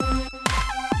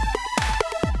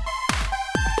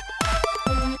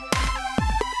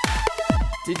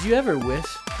Did you ever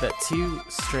wish that two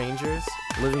strangers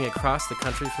living across the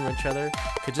country from each other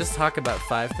could just talk about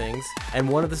 5 things and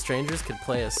one of the strangers could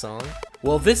play a song?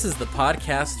 Well, this is the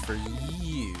podcast for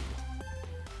you.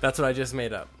 That's what I just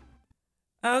made up.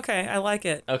 Okay, I like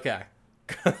it. Okay.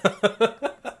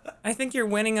 I think you're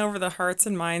winning over the hearts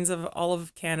and minds of all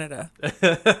of Canada.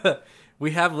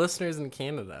 We have listeners in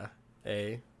Canada,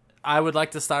 eh? I would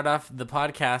like to start off the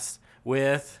podcast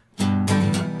with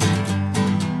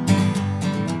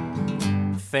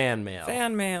fan mail.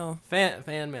 Fan mail.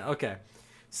 Fan mail. Okay.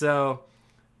 So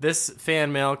this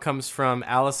fan mail comes from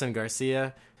Allison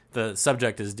Garcia. The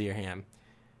subject is Dear Ham.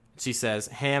 She says,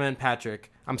 Ham and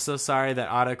Patrick, I'm so sorry that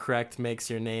autocorrect makes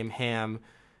your name Ham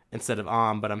instead of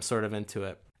but I'm sort of into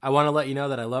it. I want to let you know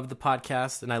that I love the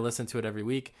podcast and I listen to it every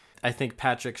week. I think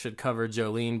Patrick should cover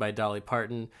Jolene by Dolly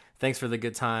Parton. Thanks for the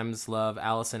good times. Love,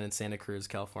 Allison in Santa Cruz,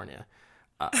 California.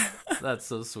 That's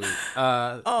so sweet.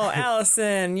 Oh,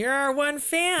 Allison, you're our one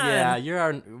fan. Yeah, you're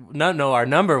our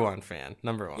number one fan.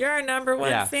 Number one. You're our number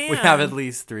one fan. We have at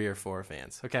least 3 or 4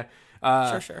 fans. Okay.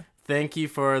 Sure. Thank you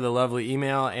for the lovely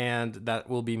email, and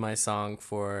that will be my song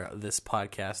for this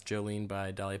podcast, Jolene by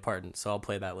Dolly Parton. So I'll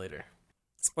play that later.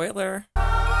 Spoiler.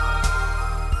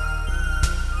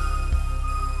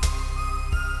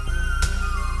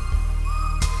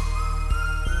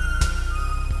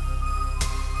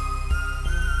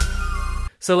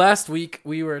 So last week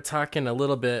we were talking a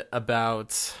little bit about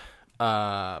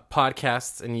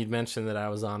podcasts, and you'd mentioned that I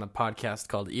was on a podcast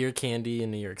called Ear Candy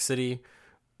in New York City,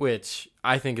 which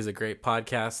I think is a great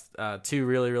podcast. 2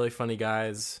 really, really funny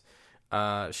guys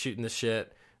shooting the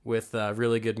shit with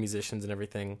really good musicians and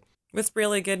everything. With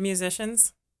really good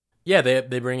musicians? Yeah,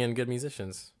 they bring in good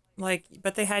musicians.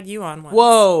 But they had you on once.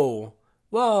 Whoa.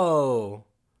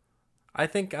 I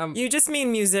think I'm... You just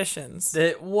mean musicians.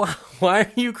 Why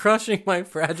are you crushing my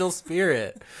fragile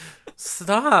spirit?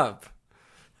 Stop.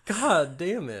 God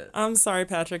damn it. I'm sorry,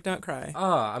 Patrick. Don't cry.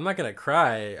 I'm not going to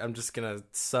cry. I'm just going to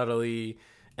subtly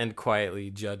and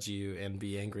quietly judge you and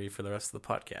be angry for the rest of the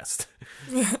podcast.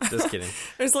 Just kidding.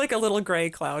 There's like a little gray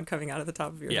cloud coming out of the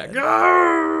top of your head.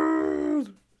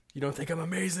 God! You don't think I'm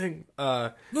amazing?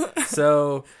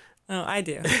 So... Oh, I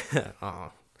do.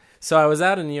 So I was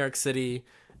out in New York City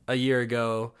a year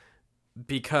ago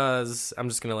because I'm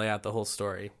just going to lay out the whole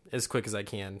story as quick as I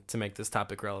can to make this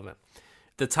topic relevant.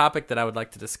 The topic that I would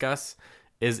like to discuss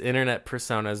is internet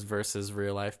personas versus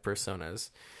real life personas.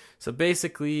 So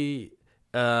basically,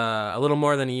 a little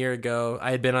more than a year ago,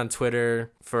 I had been on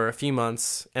Twitter for a few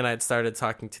months and I'd started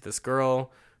talking to this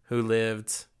girl who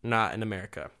lived not in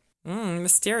America.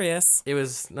 Mysterious. It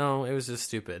was just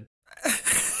stupid.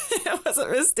 It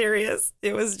wasn't mysterious.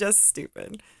 It was just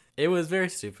stupid. It was very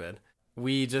stupid.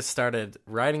 We just started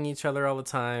writing each other all the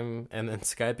time and then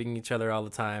Skyping each other all the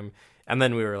time. And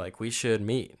then we were like, we should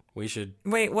meet. We should.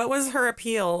 Wait, what was her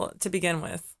appeal to begin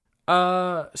with?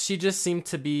 She just seemed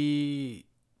to be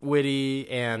witty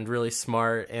and really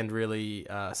smart and really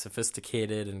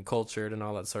sophisticated and cultured and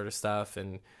all that sort of stuff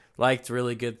and liked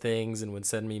really good things and would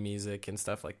send me music and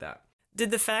stuff like that.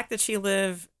 Did the fact that she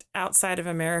lived outside of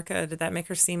America, did that make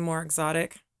her seem more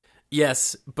exotic?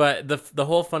 Yes, but the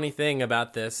whole funny thing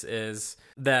about this is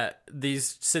that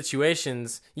these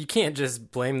situations, you can't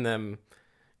just blame them.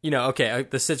 You know, okay,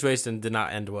 the situation did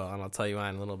not end well, and I'll tell you why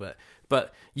in a little bit.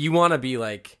 But you want to be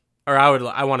like, or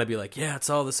I want to be like, yeah, it's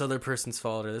all this other person's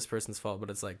fault or this person's fault. But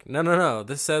it's like, no.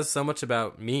 This says so much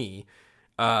about me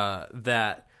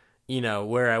that, you know,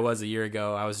 where I was a year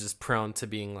ago, I was just prone to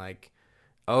being like,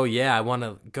 oh, yeah, I want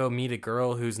to go meet a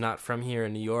girl who's not from here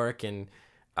in New York. And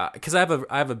because I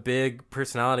have a big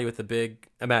personality with a big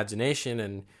imagination.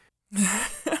 And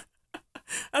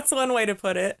that's one way to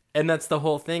put it. And that's the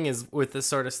whole thing is with this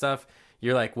sort of stuff.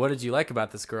 You're like, what did you like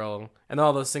about this girl? And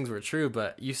all those things were true.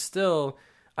 But you still,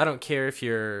 I don't care if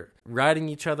you're writing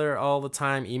each other all the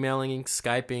time, emailing,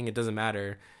 Skyping, it doesn't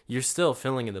matter. You're still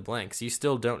filling in the blanks. You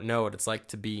still don't know what it's like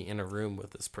to be in a room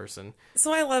with this person.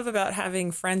 So I love about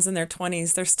having friends in their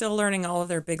 20s. They're still learning all of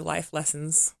their big life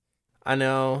lessons. I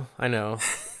know.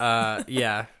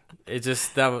 Yeah,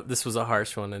 this was a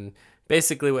harsh one. And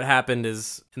basically what happened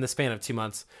is in the span of 2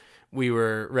 months, we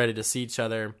were ready to see each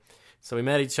other. So we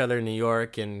met each other in New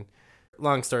York, and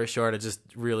long story short, it just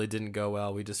really didn't go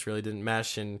well. We just really didn't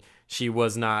mesh, and she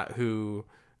was not who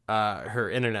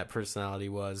her internet personality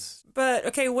was. But,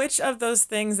 okay, which of those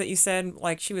things that you said,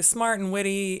 like she was smart and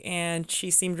witty and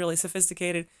she seemed really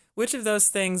sophisticated, which of those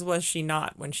things was she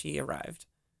not when she arrived?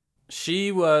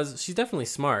 She's definitely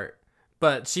smart,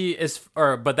 but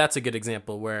but that's a good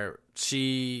example where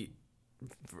she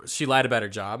lied about her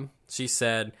job. She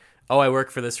said, oh, I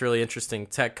work for this really interesting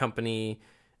tech company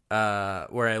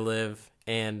where I live,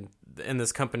 and in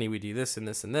this company we do this and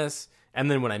this and this. And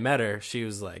then when I met her, she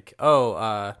was like,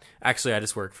 oh, actually, I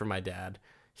just work for my dad.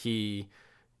 I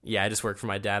just work for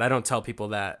my dad. I don't tell people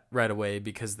that right away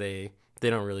because they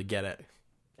don't really get it.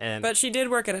 But she did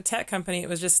work at a tech company. It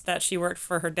was just that she worked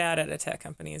for her dad at a tech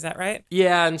company. Is that right?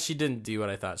 Yeah, and she didn't do what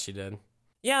I thought she did.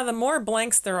 Yeah, the more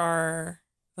blanks there are,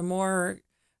 the more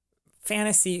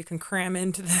fantasy you can cram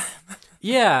into them.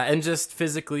 Yeah, and just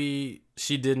physically,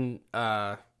 she didn't,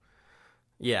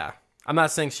 yeah. I'm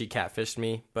not saying she catfished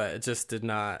me, but it just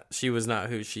she was not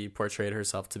who she portrayed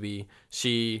herself to be.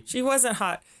 She wasn't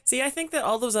hot. See, I think that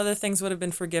all those other things would have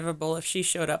been forgivable if she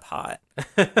showed up hot.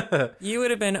 You would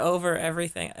have been over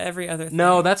everything, every other thing.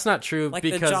 No, that's not true. Like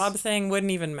the job thing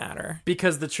wouldn't even matter.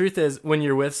 Because the truth is, when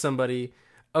you're with somebody,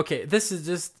 okay, this is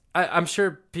just, I'm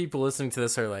sure people listening to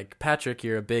this are like, Patrick,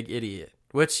 you're a big idiot.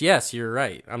 Which, yes, you're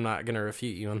right. I'm not going to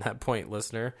refute you on that point,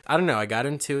 listener. I don't know. I got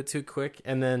into it too quick.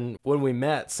 And then when we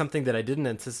met, something that I didn't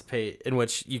anticipate, in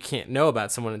which you can't know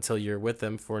about someone until you're with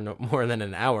them for no more than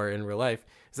an hour in real life,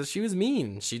 is that she was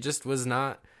mean. She just was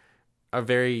not a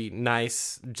very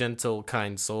nice, gentle,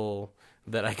 kind soul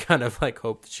that I kind of like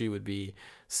hoped she would be.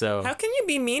 So how can you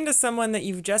be mean to someone that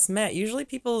you've just met? Usually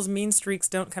people's mean streaks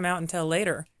don't come out until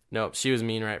later. Nope, she was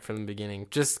mean right from the beginning.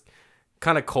 Just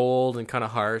kind of cold and kind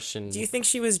of harsh. And do you think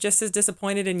she was just as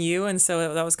disappointed in you, and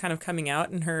so that was kind of coming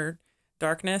out in her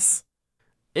darkness?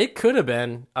 It could have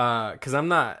been, because I'm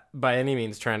not by any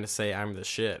means trying to say I'm the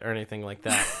shit or anything like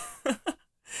that.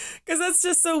 Because that's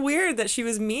just so weird that she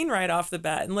was mean right off the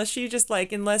bat, unless she just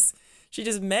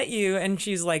met you and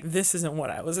she's like, this isn't what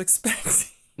I was expecting.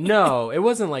 No, it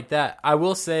wasn't like that. I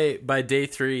will say by day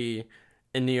 3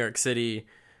 in New York City,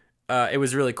 it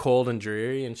was really cold and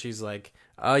dreary, and she's like,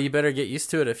 oh, you better get used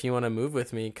to it if you want to move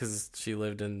with me, because she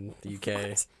lived in the UK.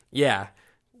 What? Yeah.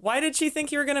 Why did she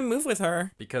think you were going to move with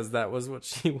her? Because that was what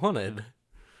she wanted.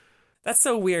 That's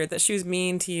so weird that she was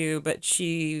mean to you, but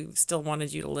she still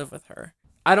wanted you to live with her.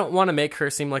 I don't want to make her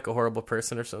seem like a horrible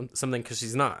person or something, because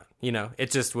she's not. You know,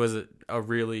 it just was a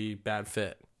really bad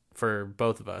fit for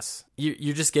both of us.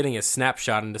 You're just getting a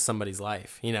snapshot into somebody's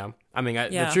life, you know? I mean,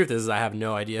 the truth is I have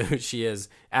no idea who she is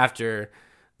after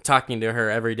talking to her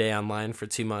every day online for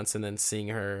 2 months and then seeing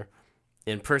her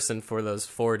in person for those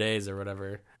 4 days or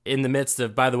whatever. In the midst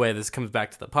of, by the way, this comes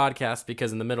back to the podcast,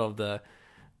 because in the middle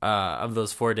of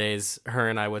those 4 days, her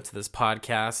and I went to this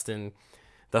podcast, and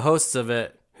the hosts of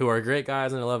it, who are great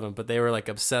guys and I love them, but they were like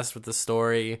obsessed with the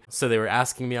story. So they were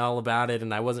asking me all about it,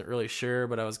 and I wasn't really sure,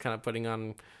 but I was kind of putting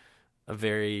on a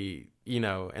very,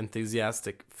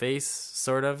 enthusiastic face,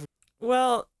 sort of.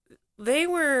 Well, they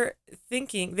were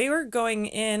going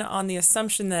in on the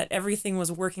assumption that everything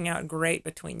was working out great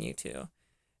between you two.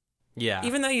 Yeah.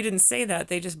 Even though you didn't say that,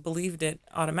 they just believed it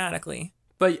automatically.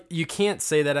 But you can't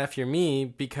say that if you're me,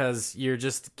 because you're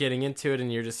just getting into it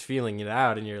and you're just feeling it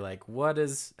out, and you're like,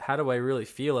 how do I really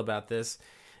feel about this?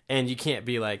 And you can't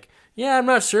be like, yeah, I'm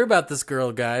not sure about this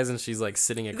girl, guys. And she's like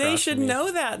sitting across They should from me.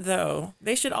 know that, though.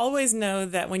 They should always know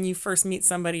that when you first meet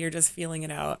somebody, you're just feeling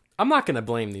it out. I'm not going to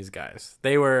blame these guys. I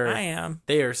am.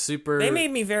 They are super. They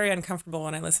made me very uncomfortable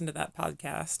when I listened to that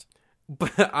podcast.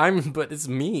 But it's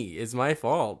me. It's my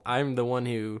fault. I'm the one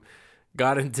who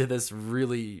got into this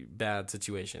really bad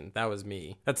situation. That was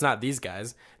me. That's not these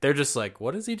guys. They're just like,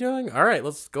 what is he doing? All right,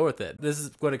 let's go with it. This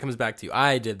is what it comes back to.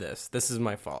 I did this. This is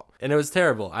my fault. And it was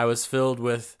terrible. I was filled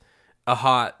with a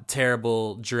hot,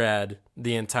 terrible dread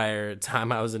the entire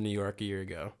time I was in New York a year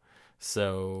ago.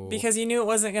 So because you knew it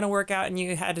wasn't going to work out and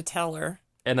you had to tell her.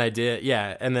 And I did,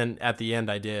 yeah. And then at the end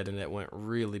I did, and it went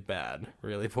really bad,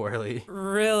 really poorly.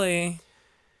 Really?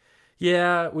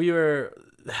 Yeah, we were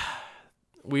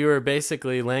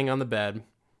basically laying on the bed,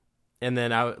 and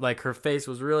then her face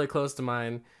was really close to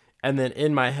mine, and then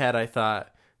in my head I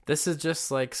thought, this is just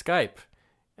like Skype.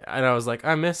 And I was like,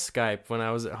 I miss Skype when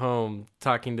I was at home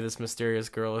talking to this mysterious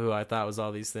girl who I thought was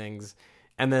all these things.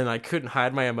 And then I couldn't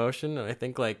hide my emotion, and I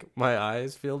think like my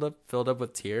eyes filled up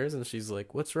with tears, and she's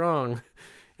like, what's wrong?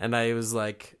 And I was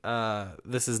like,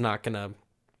 this is not gonna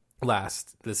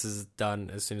last. This is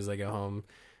done as soon as I go home.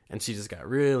 And she just got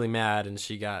really mad, and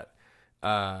she got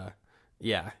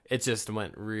it just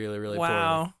went really, really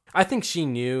poorly. I think she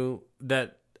knew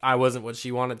that I wasn't what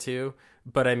she wanted to,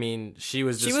 but I mean, she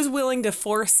was willing to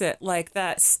force it, like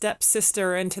that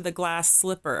stepsister into the glass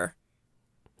slipper.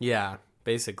 Yeah,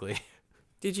 basically.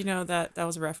 Did you know that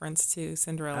was a reference to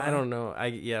Cinderella? I don't know.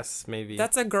 Yes, maybe.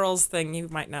 That's a girl's thing. You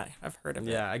might not have heard of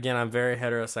it. Yeah, again, I'm very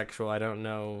heterosexual. I don't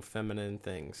know feminine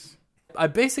things. I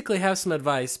basically have some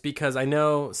advice, because I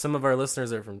know some of our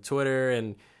listeners are from Twitter,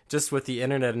 and just with the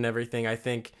internet and everything, I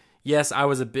think, yes, I'm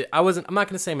not going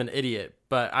to say I'm an idiot,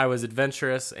 but I was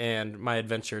adventurous and my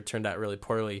adventure turned out really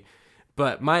poorly.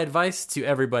 But my advice to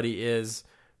everybody is,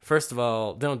 first of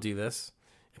all, don't do this.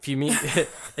 If you meet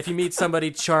if you meet somebody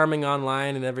charming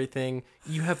online and everything,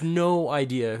 you have no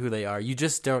idea who they are. You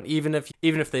just don't. Even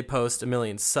if they post a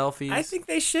million selfies. I think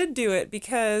they should do it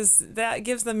because that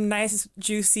gives them nice,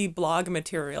 juicy blog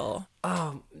material.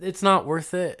 Oh, it's not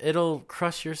worth it. It'll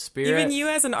crush your spirit. Even you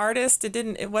as an artist,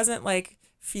 it wasn't like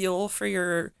fuel for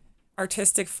your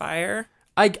artistic fire.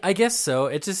 I guess so.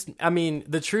 It just, I mean,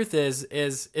 the truth is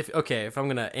if I'm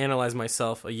going to analyze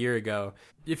myself a year ago,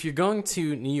 if you're going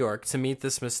to New York to meet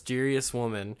this mysterious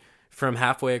woman from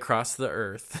halfway across the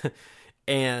earth,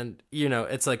 and, you know,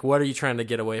 it's like, what are you trying to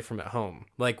get away from at home?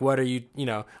 Like, what are you, you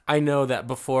know, I know that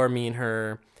before me and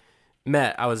her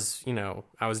met, I'm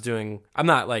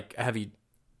not like a heavy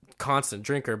constant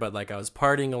drinker, but like I was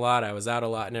partying a lot, I was out a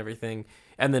lot and everything.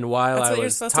 And then while That's I what you're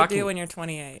was supposed talking, to do when you're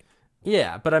 28.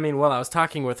 Yeah, but I mean, while I was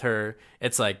talking with her,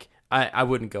 it's like I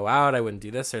wouldn't go out, I wouldn't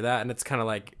do this or that, and it's kind of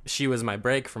like she was my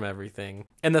break from everything.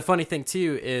 And the funny thing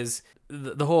too is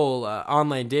the whole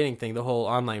online dating thing, the whole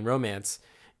online romance.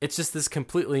 It's just this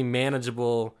completely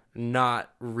manageable,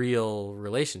 not real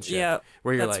relationship. Yeah,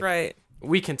 where you're that's like, right.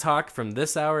 We can talk from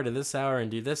this hour to this hour and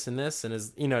do this and this, and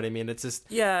you know what I mean? It's just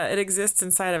it exists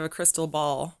inside of a crystal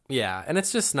ball. Yeah, and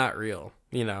it's just not real,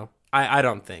 you know. I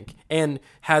don't think. And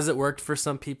has it worked for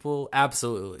some people?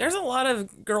 Absolutely. There's a lot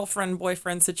of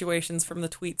girlfriend-boyfriend situations from the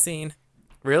tweet scene.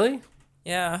 Really?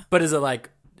 Yeah. But is it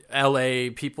like LA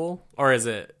people or is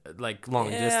it like long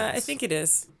distance? Yeah, I think it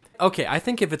is. Okay, I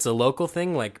think if it's a local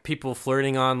thing, like people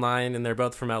flirting online and they're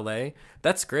both from LA,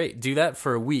 that's great. Do that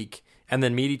for a week and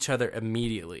then meet each other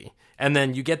immediately. And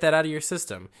then you get that out of your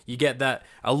system. You get that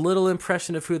a little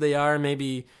impression of who they are,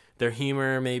 maybe their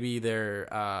humor, maybe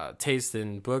their taste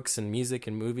in books and music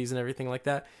and movies and everything like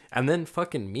that, and then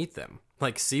fucking meet them.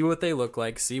 Like, see what they look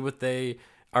like, see what they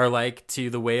are like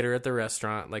to the waiter at the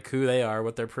restaurant, like who they are,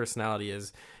 what their personality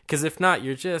is. Because if not,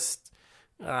 you're just,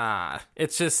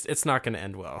 it's not going to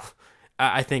end well.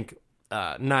 I think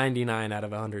 99 out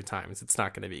of 100 times, it's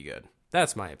not going to be good.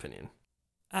 That's my opinion.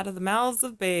 Out of the mouths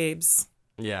of babes.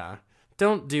 Yeah.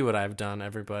 Don't do what I've done,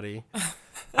 everybody.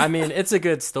 I mean, it's a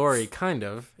good story, kind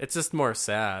of. It's just more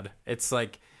sad. It's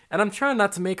like, and I'm trying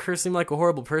not to make her seem like a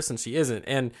horrible person. She isn't.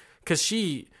 And because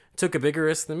she took a bigger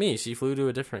risk than me. She flew to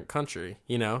a different country,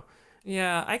 you know?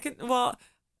 Yeah, I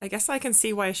guess I can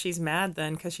see why she's mad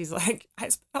then, because she's like, I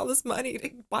spent all this money to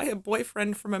buy a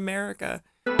boyfriend from America.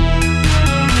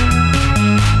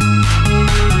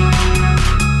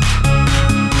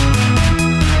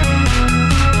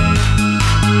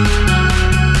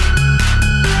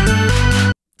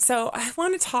 So I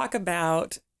want to talk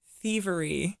about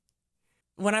thievery.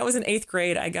 When I was in 8th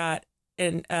grade, I got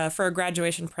for a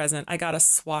graduation present, I got a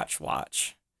Swatch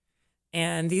watch.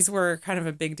 And these were kind of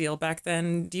a big deal back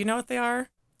then. Do you know what they are?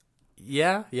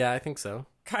 Yeah, I think so.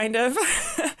 Kind of.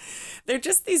 They're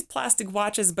just these plastic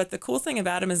watches, but the cool thing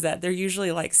about them is that they're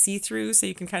usually like see-through, so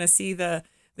you can kind of see the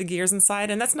gears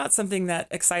inside. And that's not something that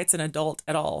excites an adult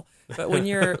at all. But when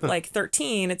you're like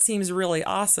 13, it seems really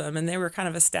awesome. And they were kind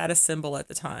of a status symbol at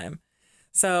the time.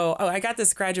 So I got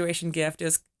this graduation gift. It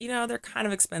was, they're kind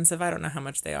of expensive. I don't know how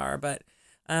much they are, but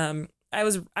I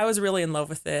was really in love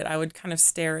with it. I would kind of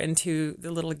stare into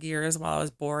the little gears while I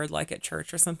was bored, like at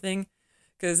church or something.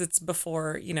 Because it's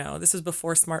before, this was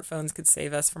before smartphones could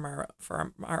save us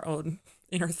from our own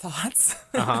inner thoughts.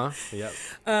 Yep.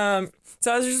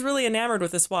 So I was just really enamored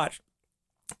with this watch.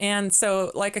 And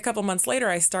so like a couple months later,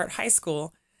 I start high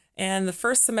school. And the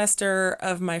first semester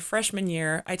of my freshman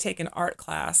year, I take an art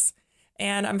class.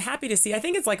 And I'm happy to see, I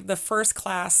think it's like the first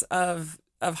class of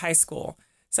high school.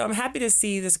 So I'm happy to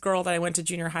see this girl that I went to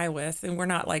junior high with. And we're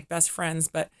not like best friends,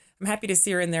 but I'm happy to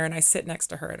see her in there. And I sit next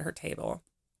to her at her table.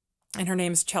 And her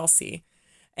name's Chelsea.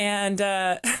 And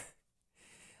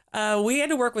we had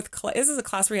to work with clay. This is a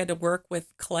class where we had to work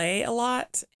with clay a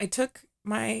lot. I took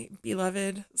my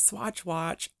beloved Swatch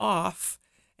watch off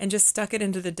and just stuck it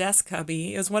into the desk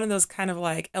cubby. It was one of those kind of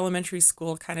like elementary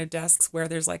school kind of desks where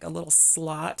there's like a little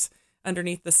slot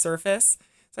underneath the surface.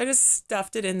 So I just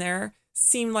stuffed it in there.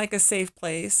 Seemed like a safe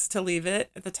place to leave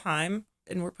it at the time.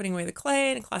 And we're putting away the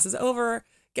clay and class is over.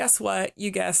 Guess what?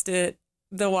 You guessed it.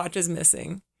 The watch is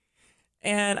missing.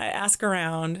 And I ask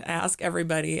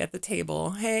everybody at the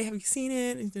table, hey, have you seen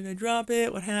it? Did I drop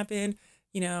it? What happened?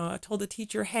 I told the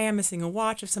teacher, hey, I'm missing a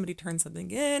watch if somebody turns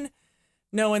something in.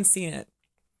 No one's seen it.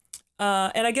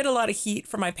 And I get a lot of heat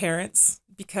from my parents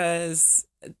because,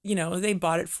 they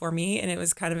bought it for me and it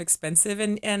was kind of expensive.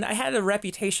 And I had a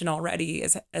reputation already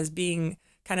as being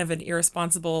kind of an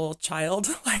irresponsible child.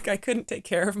 Like I couldn't take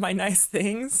care of my nice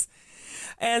things.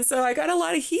 And so I got a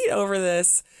lot of heat over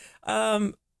this.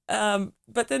 But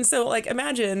then so like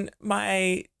imagine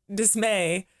my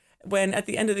dismay when at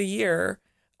the end of the year,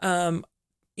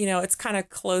 it's kind of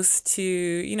close to,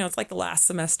 it's like the last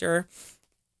semester.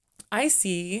 I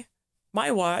see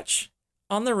my watch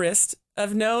on the wrist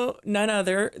of none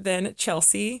other than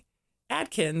Chelsea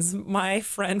Adkins, my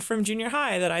friend from junior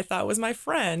high that I thought was my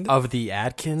friend. Of the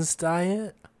Atkins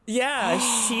diet? Yeah,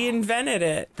 she invented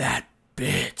it. That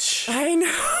bitch. I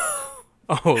know.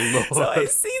 Oh, Lord. So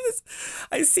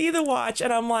I see the watch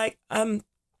and I'm like,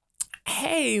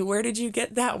 hey, where did you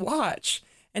get that watch?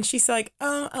 And she's like,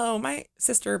 oh, my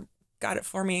sister got it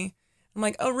for me. I'm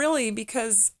like, oh, really?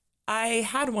 Because I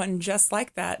had one just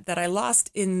like that I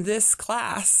lost in this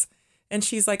class. And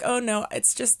she's like, oh, no,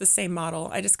 it's just the same model.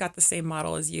 I just got the same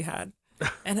model as you had.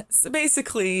 And so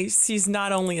basically, she's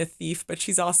not only a thief, but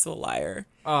she's also a liar.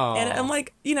 Oh. And I'm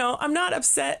like, I'm not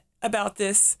upset about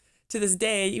this to this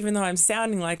day, even though I'm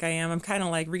sounding like I am. I'm kind of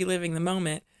like reliving the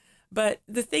moment. But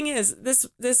the thing is,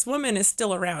 this woman is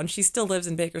still around. She still lives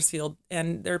in Bakersfield,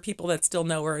 and there are people that still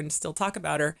know her and still talk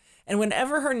about her. And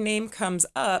whenever her name comes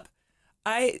up,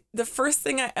 the first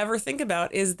thing I ever think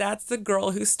about is that's the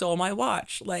girl who stole my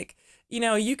watch. Like,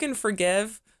 you can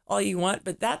forgive all you want,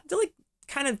 but that like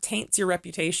kind of taints your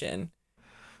reputation.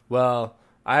 Well,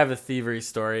 I have a thievery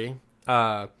story.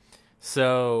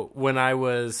 So when I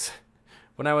was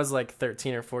like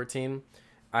 13 or 14,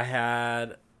 I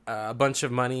had a bunch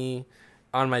of money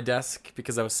on my desk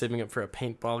because I was saving up for a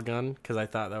paintball gun because I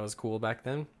thought that was cool back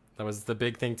then. That was the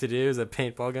big thing to do, is a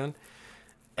paintball gun.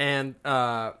 And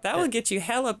that would get you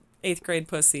hella 8th grade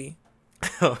pussy.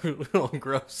 Oh,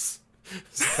 gross.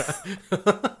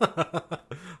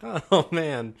 Oh,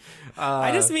 man.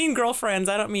 I just mean girlfriends.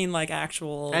 I don't mean like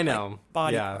actual I know. Like,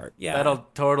 body part. Yeah. That'll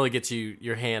totally get you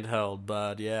your hand held,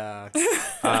 bud. Yeah.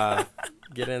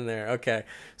 Get in there. Okay.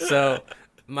 So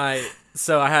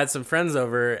I had some friends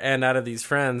over, and out of these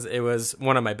friends, it was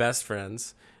one of my best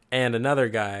friends and another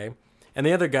guy. And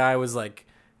the other guy was like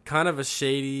kind of a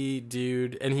shady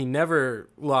dude, and he never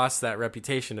lost that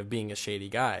reputation of being a shady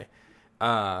guy.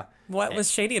 What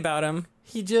was shady about him?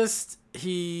 He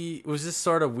was just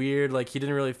sort of weird. Like, he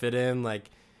didn't really fit in. Like,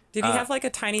 did he have like a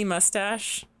tiny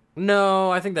mustache?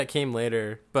 No, I think that came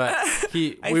later. But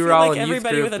we feel were all like in youth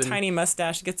everybody group with a tiny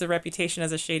mustache gets a reputation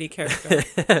as a shady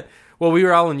character. Well, we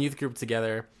were all in youth group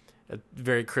together, a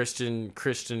very Christian-y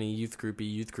youth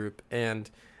group, and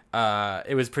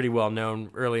it was pretty well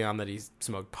known early on that he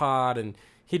smoked pot, and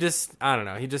he just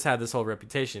had this whole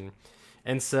reputation.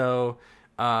 And so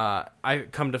I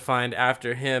come to find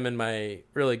after him and my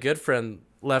really good friend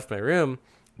left my room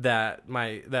that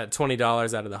that $20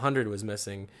 out of the 100 was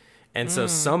missing. And so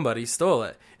somebody stole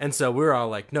it. And so we were all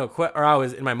like,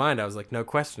 in my mind, I was like, no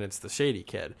question, it's the shady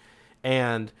kid.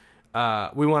 And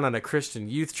we went on a Christian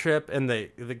youth trip, and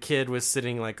the kid was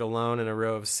sitting like alone in a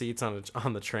row of seats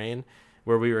on the train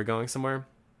where we were going somewhere.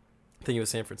 I think it was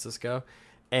San Francisco.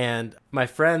 And my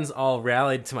friends all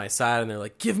rallied to my side, and they're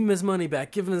like, give him his money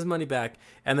back, give him his money back.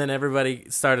 And then everybody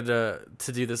started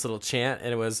to do this little chant,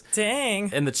 and it was...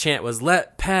 Dang. And the chant was,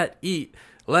 let Pat eat,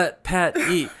 let Pat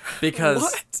eat.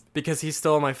 Because he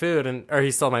stole my food, or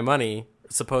he stole my money,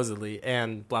 supposedly,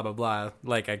 and blah, blah, blah.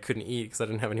 Like, I couldn't eat because I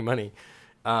didn't have any money.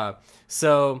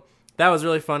 So that was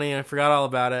really funny, and I forgot all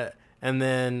about it. And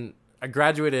then I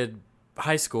graduated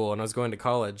high school, and I was going to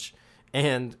college.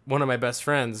 And one of my best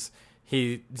friends...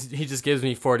 He just gives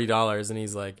me $40, and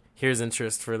he's like, here's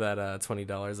interest for that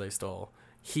 $20 I stole.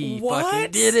 He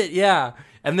fucking did it, yeah.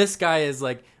 And this guy is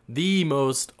like the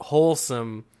most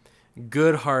wholesome,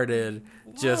 good-hearted,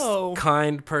 just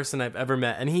kind person I've ever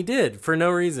met. And he did, for no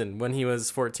reason. When he was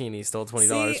 14, he stole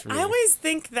 $20 from me. I always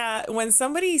think that when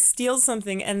somebody steals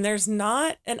something and there's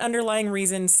not an underlying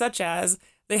reason, such as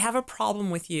they have a problem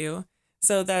with you,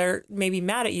 so they're maybe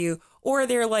mad at you, or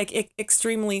they're like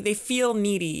they feel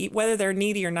needy, whether they're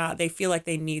needy or not, they feel like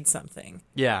they need something.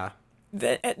 Yeah.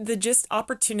 The just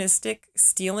opportunistic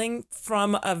stealing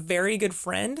from a very good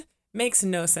friend makes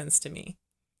no sense to me.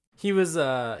 He was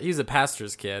a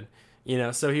pastor's kid,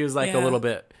 so he was like a little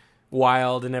bit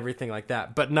wild and everything like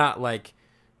that, but not like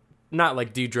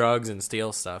do drugs and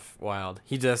steal stuff wild.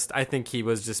 I think he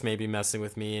was just maybe messing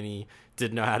with me, and he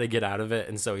didn't know how to get out of it,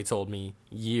 and so he told me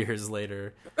years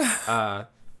later.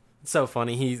 So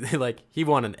funny. He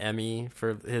won an Emmy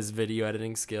for his video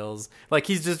editing skills. Like,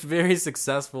 he's just very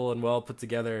successful and well put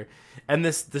together. And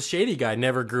the shady guy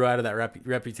never grew out of that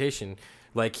reputation.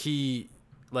 Right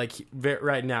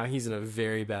now he's in a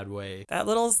very bad way. That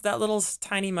little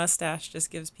tiny mustache just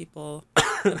gives people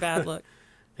a bad look.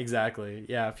 Exactly.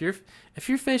 Yeah. If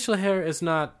your facial hair is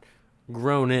not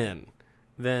grown in,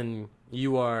 then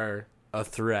you are a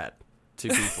threat to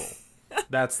people.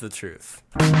 That's the truth.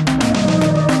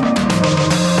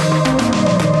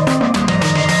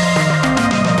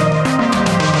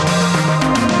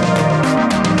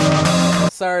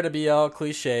 Sorry to be all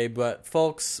cliche, but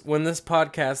folks, when this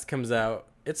podcast comes out,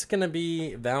 it's going to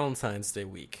be Valentine's Day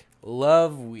week,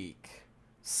 Love Week,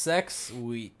 Sex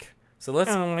Week. So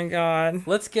Oh my God.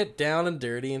 let's get down and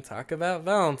dirty and talk about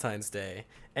Valentine's Day.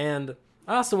 And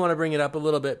I also want to bring it up a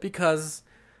little bit because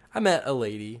I met a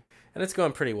lady and it's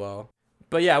going pretty well.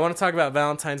 But yeah, I want to talk about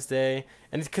Valentine's Day,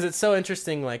 and because it's so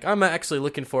interesting. Like, I'm actually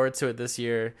looking forward to it this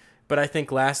year, but I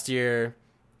think last year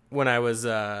when I was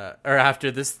or after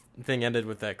this thing ended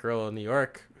with that girl in New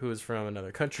York who was from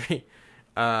another country,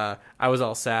 I was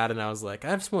all sad, and I was like,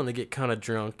 I just want to get kind of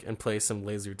drunk and play some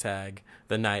laser tag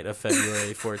the night of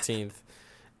February 14th.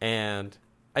 And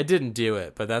I didn't do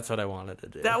it, but that's what I wanted to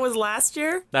do. That was last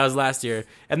year? That was last year.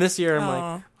 And this year I'm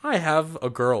Aw. like, I have a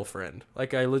girlfriend.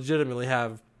 Like, I legitimately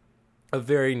have a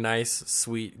very nice,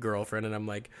 sweet girlfriend. And I'm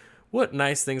like, what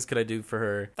nice things could I do for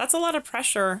her? That's a lot of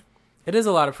pressure. It is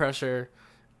a lot of pressure,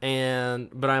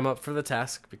 but I'm up for the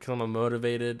task because I'm a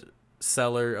motivated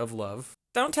seller of love.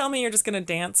 Don't tell me you're just going to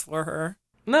dance for her.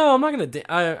 No, I'm not going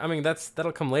to. I mean,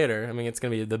 that'll come later. I mean, it's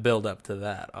going to be the build up to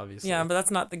that, obviously. Yeah, but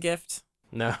that's not the gift.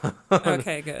 No.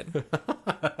 Okay, good.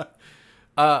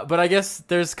 But I guess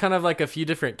there's kind of like a few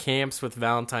different camps with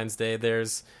Valentine's Day.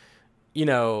 There's,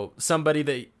 somebody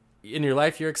that in your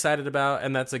life you're excited about,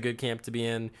 and that's a good camp to be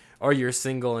in. Or you're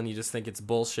single and you just think it's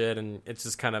bullshit and it's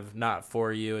just kind of not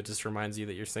for you. It just reminds you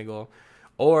that you're single.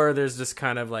 Or there's just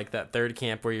kind of like that third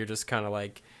camp where you're just kind of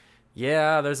like,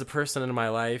 yeah, there's a person in my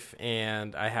life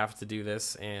and I have to do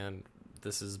this and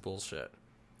this is bullshit.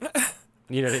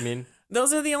 You know what I mean?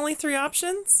 Those are the only three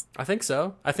options? I think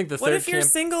so. I think the What third if you're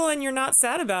camp... single and you're not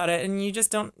sad about it and you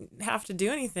just don't have to do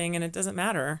anything and it doesn't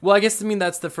matter? Well, I guess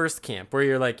that's the first camp where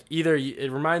you're like, either it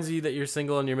reminds you that you're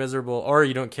single and you're miserable, or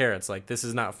you don't care. It's like, this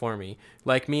is not for me.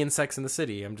 Like me in Sex and the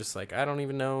City. I'm just like, I don't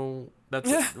even know.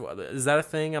 Is that a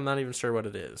thing? I'm not even sure what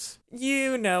it is.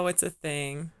 You know it's a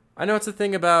thing. I know it's a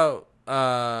thing about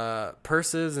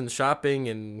purses and shopping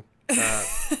and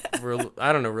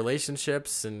I don't know,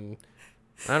 relationships, and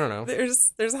I don't know.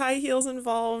 There's high heels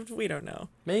involved. We don't know.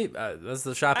 Maybe that's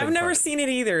the shopping. I've never part. seen it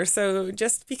either. So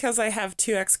just because I have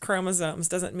 2 X chromosomes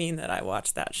doesn't mean that I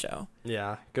watched that show.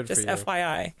 Yeah, good Just for you.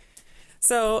 FYI.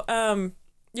 So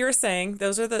you were saying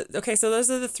those are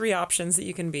the 3 options that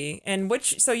you can be. And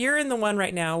so you're in the one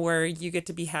right now where you get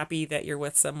to be happy that you're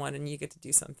with someone and you get to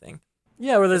do something.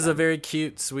 Yeah, where there's a very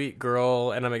cute, sweet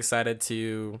girl, and I'm excited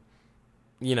to,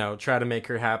 try to make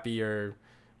her happy, or,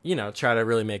 try to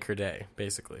really make her day,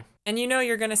 basically. And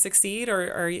you're going to succeed,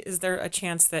 or is there a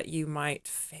chance that you might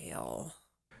fail?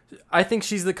 I think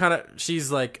she's the kind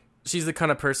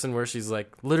of person where she's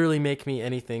like, literally make me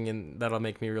anything and that'll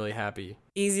make me really happy.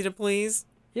 Easy to please?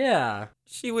 Yeah.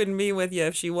 She wouldn't be with you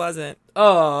if she wasn't.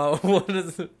 Oh,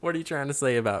 what are you trying to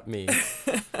say about me?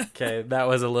 Okay, that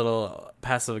was a little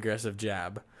passive-aggressive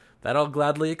jab that I'll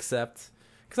gladly accept,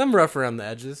 because I'm rough around the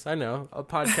edges. I know.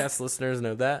 Podcast listeners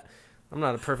know that. I'm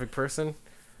not a perfect person.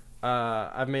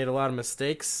 I've made a lot of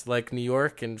mistakes, like New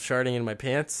York and sharding in my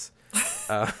pants.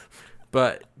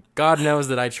 But God knows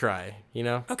that I try,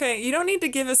 Okay, you don't need to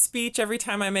give a speech every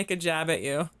time I make a jab at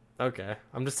you. Okay,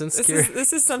 I'm just insecure.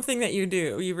 This is something that you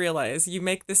do. You realize you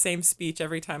make the same speech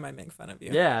every time I make fun of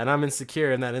you. Yeah, and I'm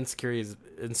insecure, and that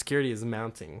insecurity is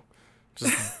mounting,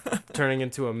 just turning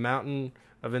into a mountain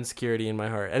of insecurity in my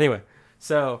heart. Anyway,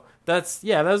 so that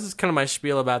was just kind of my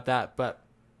spiel about that. But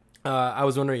I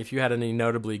was wondering if you had any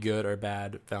notably good or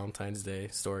bad Valentine's Day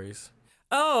stories.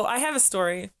 Oh, I have a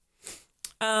story.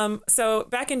 So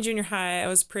back in junior high, I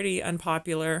was pretty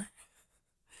unpopular,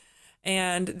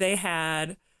 and they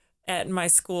had at my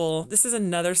school. This is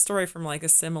another story from like a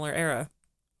similar era.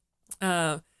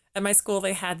 At my school,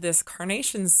 they had this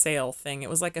carnation sale thing. It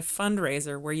was like a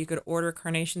fundraiser where you could order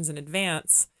carnations in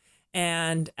advance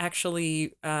and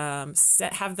actually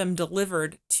have them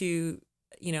delivered to,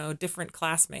 different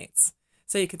classmates.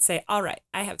 So you could say, all right,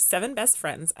 I have 7 best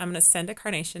friends. I'm going to send a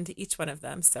carnation to each one of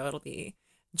them. So it'll be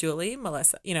Julie,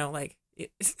 Melissa,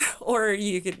 or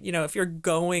you could, if you're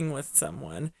going with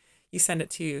someone, you send it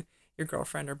to your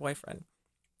girlfriend or boyfriend.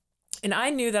 And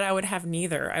I knew that I would have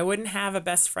neither. I wouldn't have a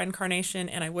best friend carnation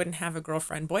and I wouldn't have a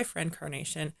girlfriend boyfriend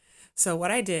carnation. So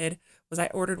what I did was I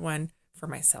ordered one for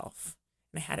myself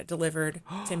and I had it delivered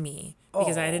to me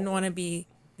because I didn't want to be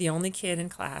the only kid in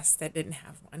class that didn't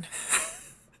have one.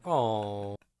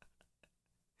 Oh.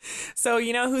 So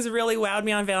who's really wowed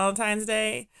me on Valentine's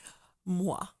Day?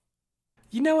 moi.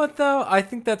 You know what, though? I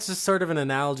think that's just sort of an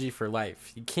analogy for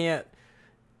life. You can't...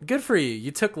 Good for you.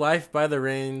 You took life by the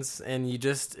reins, and you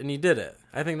did it.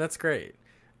 I think that's great.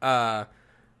 No,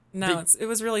 it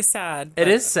was really sad. It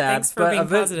is sad, thanks for being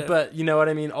positive. But you know what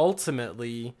I mean?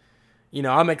 Ultimately,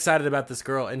 I'm excited about this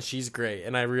girl, and she's great,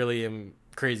 and I really am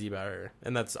crazy about her,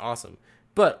 and that's awesome.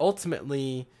 But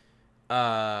ultimately,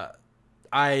 I'm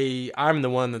the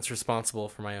one that's responsible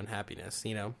for my own happiness,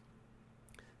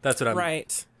 That's what I'm...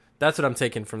 Right. That's what I'm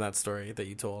taking from that story that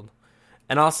you told.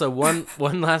 And also, one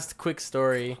last quick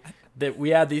story, that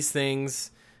we had these things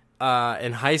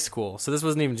in high school. So this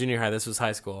wasn't even junior high. This was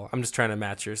high school. I'm just trying to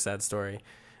match your sad story.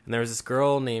 And there was this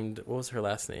girl named, what was her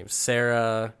last name?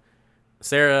 Sarah,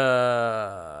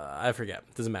 I forget.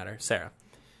 Doesn't matter. Sarah.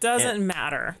 Doesn't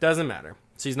matter. Doesn't matter.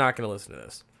 She's not going to listen to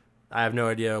this. I have no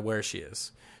idea where she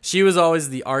is. She was always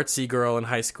the artsy girl in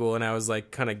high school, and I was like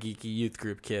kind of geeky youth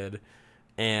group kid.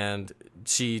 And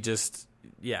she just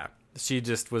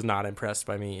was not impressed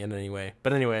by me in any way.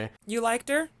 But anyway. You liked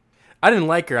her? I didn't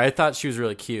like her. I thought she was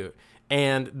really cute.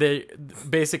 And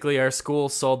basically our school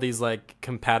sold these like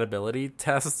compatibility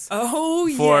tests. Oh,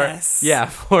 yes. Yeah,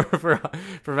 for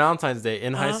Valentine's Day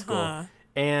in high school.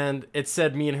 And it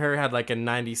said me and her had like a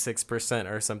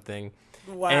 96% or something.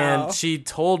 Wow. And she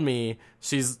told me,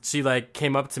 she like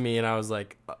came up to me, and I was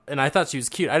like, and I thought she was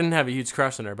cute. I didn't have a huge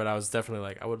crush on her, but I was definitely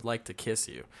like, I would like to kiss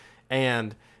you.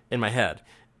 And in my head.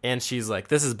 And she's like,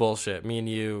 this is bullshit. Me and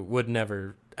you would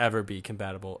never, ever be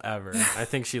compatible, ever. I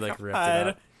think she like ripped it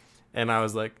up. And I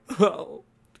was like, oh,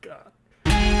 God.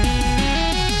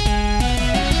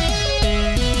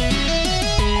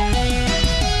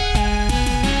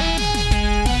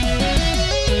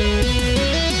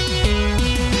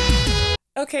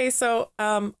 Okay, so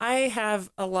I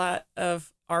have a lot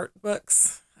of art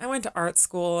books. I went to art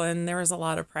school, and there was a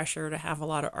lot of pressure to have a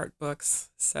lot of art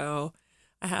books. So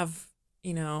I have,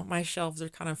 my shelves are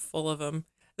kind of full of them.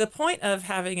 The point of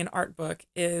having an art book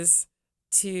is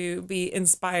to be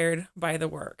inspired by the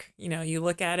work. You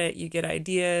look at it, you get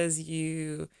ideas,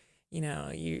 you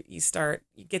start,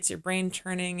 it gets your brain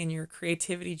churning, and your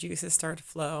creativity juices start to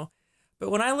flow.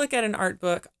 But when I look at an art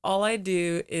book, all I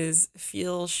do is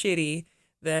feel shitty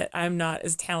that I'm not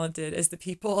as talented as the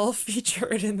people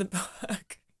featured in the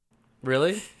book.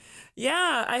 Really?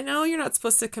 Yeah, I know you're not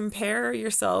supposed to compare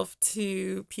yourself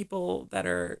to people that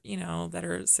are, that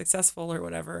are successful or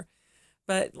whatever.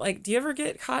 But like, do you ever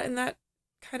get caught in that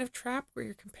kind of trap where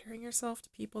you're comparing yourself to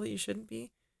people that you shouldn't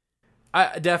be?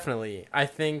 Definitely. I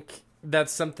think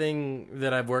that's something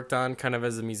that I've worked on kind of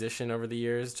as a musician over the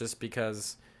years, just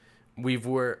because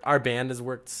our band has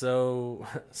worked so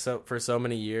for so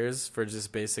many years for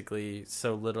just basically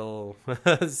so little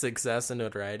success and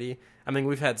notoriety. I mean,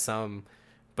 we've had some,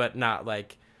 but not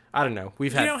like, I don't know. You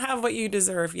don't have what you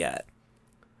deserve yet.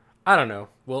 I don't know.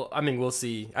 Well, I mean, we'll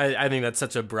see. I think that's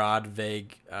such a broad,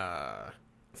 vague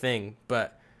thing.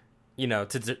 But,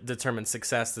 to determine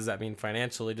success, does that mean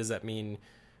financially? Does that mean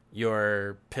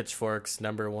your Pitchfork's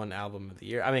 #1 album of the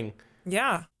year? I mean,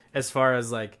 yeah. As far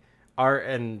as like art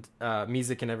and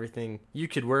music and everything, you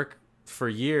could work for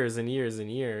years and years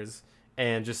and years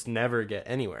and just never get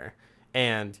anywhere.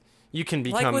 And you can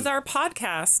become like with our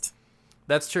podcast.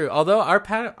 That's true. Although our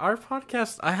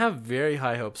podcast, I have very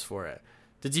high hopes for it.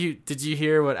 Did you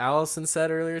hear what Allison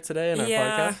said earlier today in our podcast?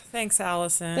 Yeah, thanks,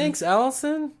 Allison. Thanks,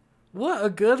 Allison. What a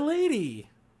good lady.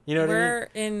 You know what I mean? We're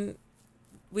in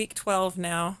week 12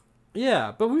 now.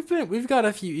 Yeah, but we've got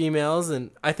a few emails,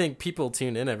 and I think people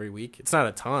tune in every week. It's not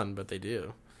a ton, but they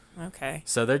do. Okay.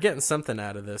 So they're getting something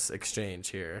out of this exchange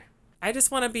here. I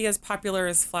just want to be as popular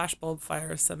as Flashbulb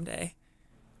Fire someday.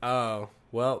 Oh,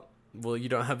 well, you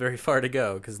don't have very far to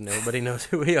go because nobody knows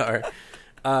who we are.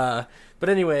 But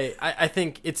anyway, I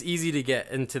think it's easy to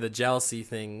get into the jealousy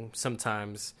thing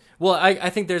sometimes. Well, I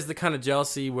think there's the kind of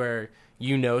jealousy where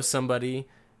you know somebody,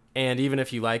 and even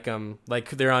if you like them, like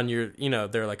they're on your,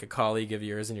 they're like a colleague of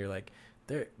yours, and you're like,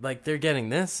 they're getting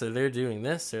this, or they're doing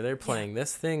this, or they're playing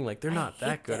this thing, like they're not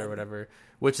that good or whatever,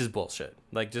 which is bullshit.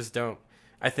 Like, just don't.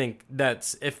 I think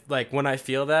that's, if like when I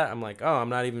feel that, I'm like, oh, I'm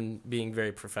not even being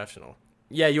very professional.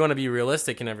 Yeah, you want to be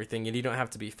realistic and everything, and you don't have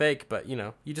to be fake, but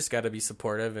you just got to be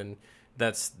supportive, and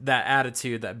that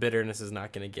attitude, that bitterness is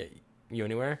not going to get you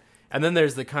anywhere. And then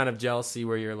there's the kind of jealousy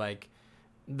where you're like,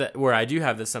 where I do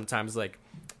have this sometimes, like,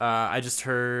 I just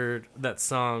heard that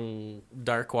song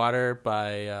Dark Water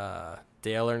by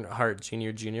Dale Earnhardt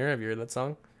Jr. Have you heard that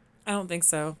song? I don't think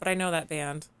so, but I know that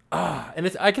band.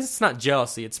 And I guess it's not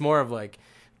jealousy. It's more of like,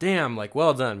 damn, like,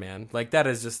 well done, man. Like, that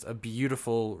is just a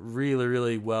beautiful, really,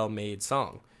 really well-made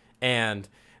song. And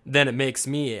then it makes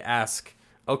me ask,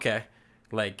 okay,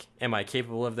 Like, am I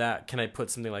capable of that? Can I put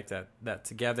something like that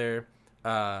together?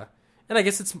 And I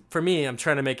guess it's, for me, I'm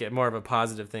trying to make it more of a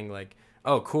positive thing. Like,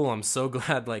 oh, cool, I'm so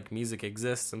glad, like, music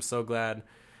exists. I'm so glad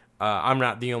I'm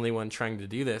not the only one trying to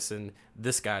do this, and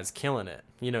this guy's killing it.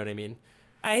 You know what I mean?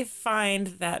 I find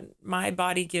that my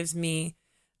body gives me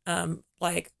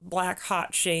like black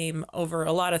hot shame over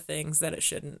a lot of things that it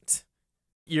shouldn't.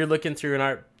 You're looking through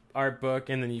an art book,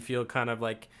 and then you feel kind of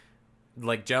like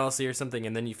jealousy or something,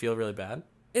 and then you feel really bad.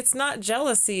 It's not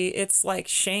jealousy, it's like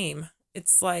shame.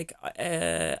 It's like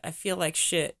I feel like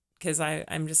shit because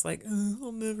I'm just like,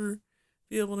 I'll never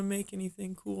be able to make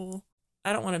anything cool.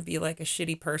 I don't want to be like a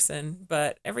shitty person,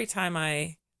 but every time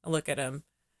I look at him,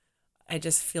 I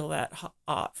just feel that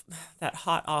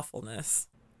hot awfulness.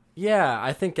 Yeah,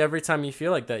 I think every time you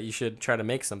feel like that, you should try to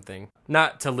make something.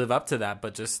 Not to live up to that,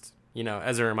 but just,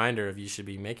 as a reminder of you should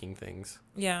be making things.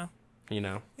 Yeah.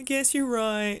 I guess you're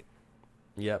right.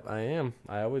 Yep, I am.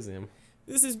 I always am.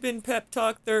 This has been Pep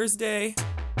Talk Thursday.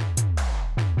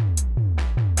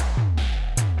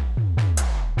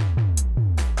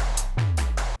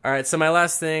 All right, so my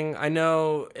last thing, I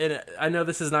know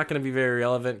this is not going to be very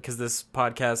relevant because this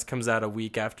podcast comes out a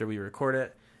week after we record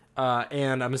it.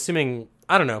 And I'm assuming,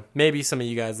 I don't know, maybe some of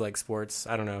you guys like sports.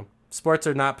 I don't know. Sports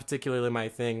are not particularly my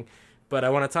thing, but I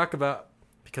want to talk about,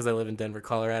 because I live in Denver,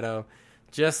 Colorado,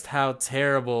 just how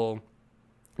terrible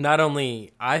not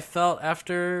only I felt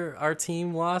after our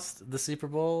team lost the Super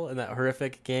Bowl in that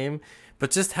horrific game,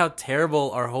 but just how terrible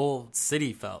our whole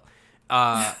city felt.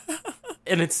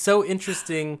 And it's so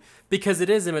interesting because it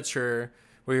is immature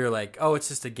where you're like, oh, it's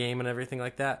just a game and everything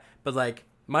like that. But like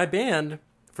my band,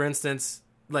 for instance,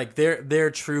 like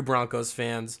they're true Broncos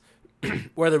fans,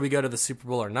 whether we go to the Super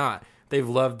Bowl or not. They've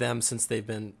loved them since they've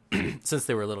been since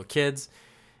they were little kids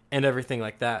and everything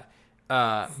like that.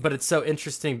 But it's so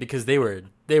interesting because they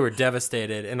were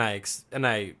devastated, and I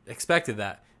expected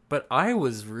that. But I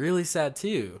was really sad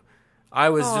too.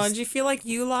 Did you feel like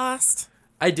you lost?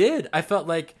 I did. I felt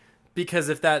like, because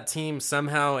if that team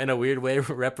somehow in a weird way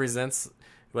represents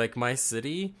like my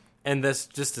city, and this,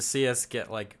 just to see us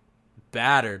get like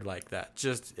battered like that,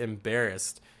 just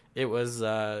embarrassed, it was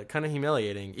kind of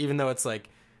humiliating, even though it's like,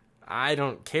 I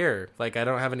don't care. Like, I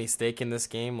don't have any stake in this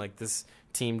game. Like, this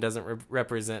team doesn't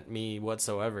represent me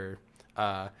whatsoever.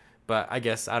 But I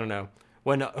guess, I don't know,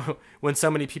 when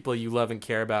so many people you love and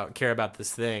care about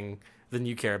this thing, then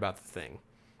you care about the thing,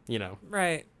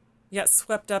 Right. You got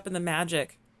swept up in the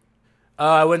magic.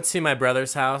 I went to my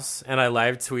brother's house and I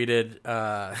live tweeted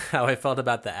how I felt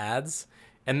about the ads,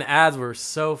 and the ads were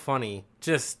so funny,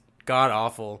 just god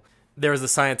awful. There was a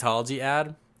Scientology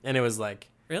ad, and it was like,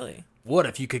 really, what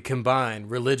if you could combine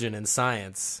religion and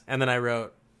science? And then I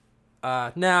wrote,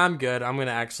 nah, I'm good. I'm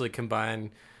gonna actually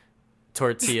combine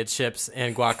tortilla chips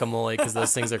and guacamole because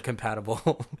those things are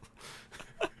compatible.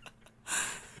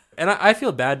 And I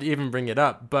feel bad to even bring it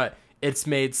up, but it's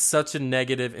made such a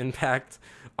negative impact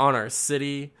on our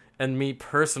city and me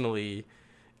personally.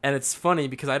 And it's funny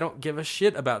because I don't give a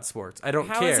shit about sports. I don't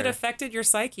care. How has it affected your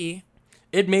psyche?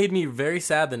 It made me very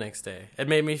sad the next day. It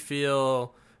made me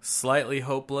feel slightly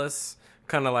hopeless,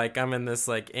 kind of like I'm in this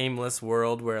like aimless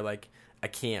world where like I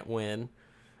can't win.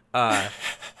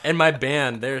 And my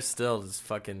band, they're still just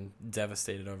fucking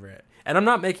devastated over it. And I'm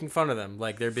not making fun of them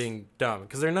like they're being dumb,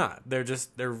 because they're not. They're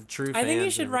true fans. I think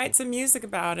you should write some music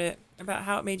about it, about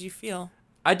how it made you feel.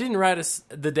 I didn't write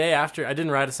the day after. I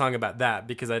didn't write a song about that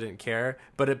because I didn't care,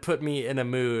 but it put me in a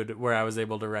mood where I was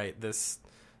able to write this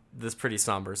pretty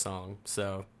somber song.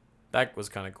 So that was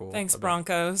kind of cool. Thanks,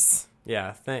 Broncos.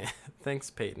 Yeah,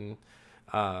 thanks, Peyton.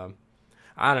 I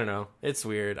don't know. It's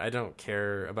weird. I don't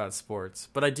care about sports,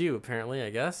 but I do apparently.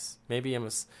 I guess maybe I'm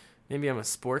a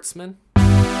sportsman.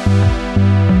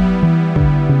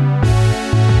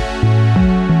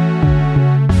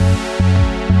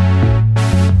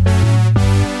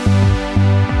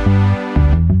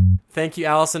 Thank you,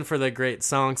 Allison, for the great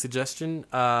song suggestion.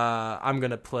 I'm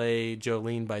going to play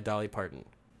Jolene by Dolly Parton.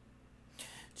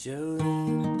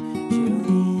 Jolene,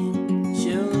 Jolene,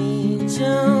 Jolene,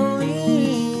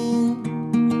 Jolene,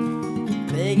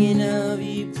 begging of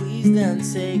you, please don't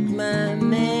take my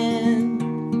man.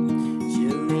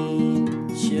 Jolene,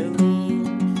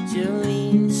 Jolene,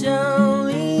 Jolene,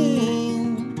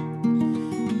 Jolene,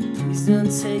 please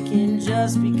don't take him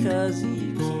just because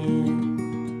you can.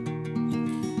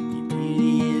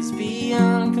 Is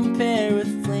beyond compare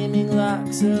with flaming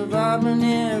locks of auburn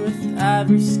hair, with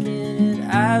ivory skin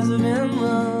and eyes of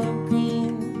emerald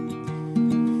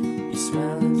green. Your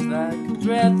smile is like a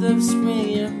breath of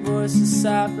spring, your voice is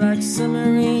soft like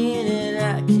summer rain, and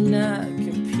I cannot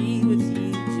compete with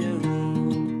you,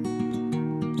 Jolene.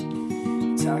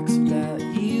 Talks about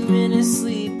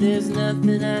there's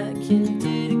nothing I can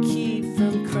do to keep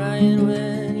from crying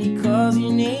when he calls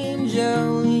your name,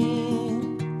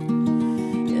 Jolene.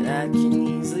 And I can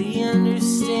easily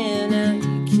understand how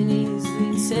you can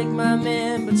easily take my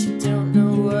man, but you don't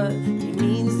know what he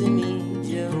means to me,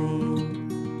 Jolene.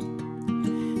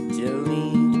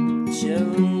 Jolene,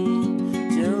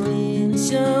 Jolene, Jolene,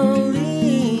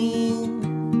 Jolene.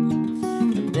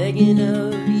 I'm begging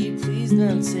of you, please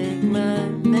don't take my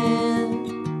man.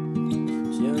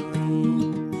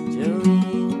 Jolene,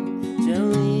 Jolene,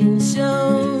 Jolene,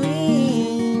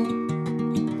 Jolene.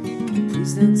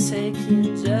 Please don't take him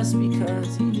just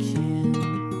because you can.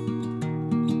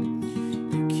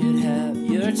 You could have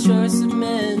your choice of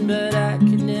men, but I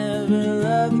could never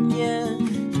love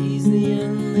again. He's the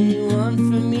only one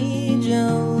for me,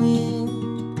 Jolene.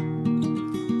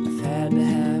 I've had to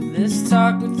have this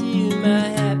talk with you. My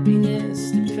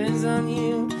happiness depends on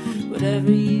you.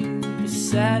 Whatever you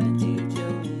decide to do,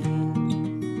 Jolene.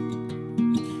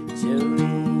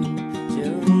 Jolene,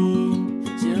 Jolene,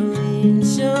 Jolene,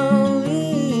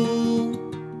 Jolene.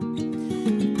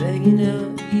 I'm begging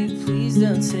of you, please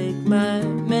don't take my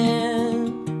man.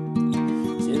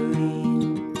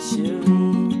 Jolene,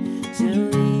 Jolene,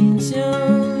 Jolene,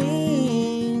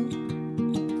 Jolene.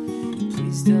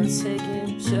 Please don't take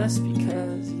him just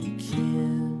because you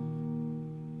can.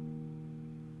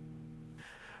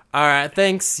 All right,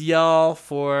 thanks y'all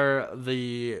for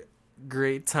the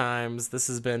great times. This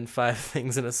has been 5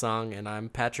 Things in a Song, and I'm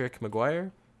Patrick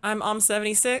McGuire. I'm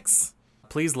Om76.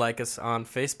 Please like us on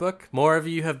Facebook. More of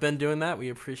you have been doing that. We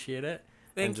appreciate it.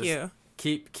 Thank you.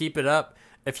 Keep it up.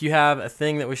 If you have a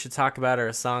thing that we should talk about or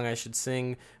a song I should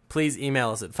sing, please email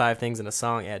us at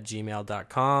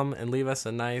 5thingsinasong@gmail.com and leave us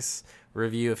a nice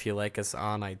review if you like us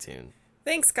on iTunes.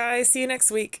 Thanks, guys. See you next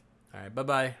week. All right,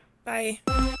 bye-bye. Bye.